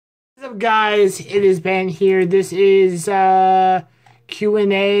up, guys? It is Ben here. This is Q&A.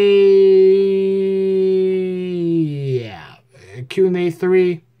 Yeah, Q&A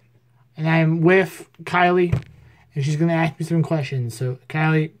 3, and I'm with Kylie, and she's gonna ask me some questions. So,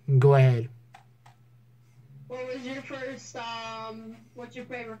 Kylie, go ahead. What was your first? What's your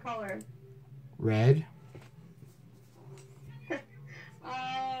favorite color? Red.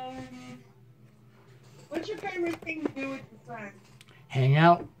 What's your favorite thing to do with your friends? Hang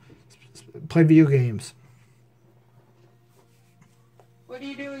out, play video games. What do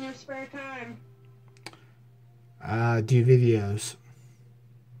you do in your spare time? Do videos.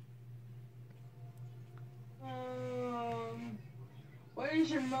 What is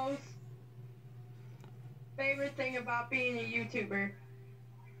your most favorite thing about being a YouTuber?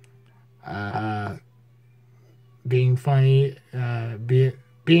 Being funny,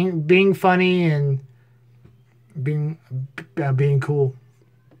 being funny, and being cool.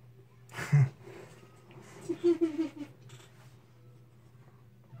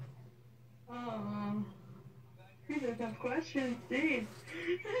 These are tough questions, dude.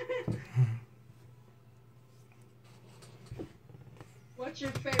 What's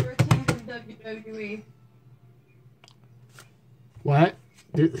your favorite team from WWE? What?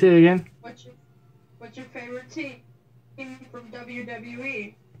 Say it again. What's your favorite team from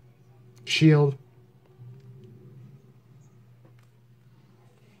WWE? Shield.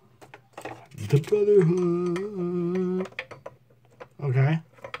 The Brotherhood. Okay.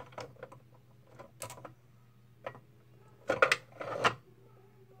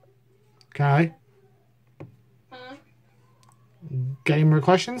 Kylie? Huh? Got any more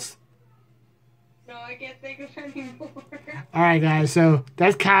questions? No, I can't think of any more. Alright, guys, so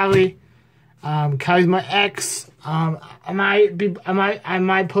that's Kylie. Kylie's my ex. I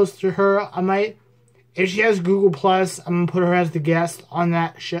might post to her. If she has Google Plus, I'm gonna put her as the guest on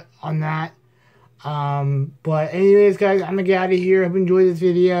that but anyways, guys, I'm gonna get out of here. Hope you enjoyed this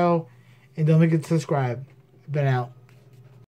video, and don't forget to subscribe. Been out.